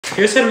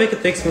Here's how to make a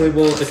thick smoothie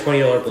bowl with a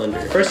 $20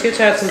 blender. First, you have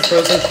to add some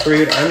frozen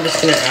fruit. I'm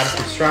just gonna add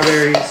some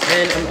strawberries,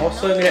 and I'm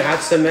also gonna add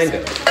some mango.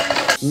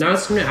 Now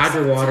it's time to add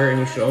your water,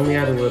 and you should only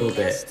add a little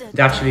bit.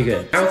 That should be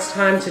good. Now it's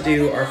time to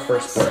do our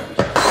first blend.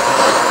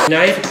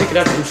 Now you have to pick it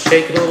up and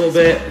shake it a little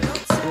bit.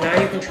 And now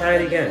you can try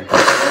it again.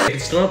 If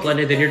it's still not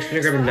blended, then you're just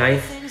gonna grab a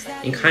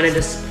knife and kind of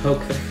just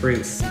poke the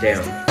fruit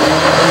down.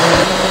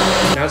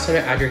 Now it's time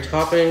to add your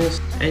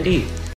toppings and eat.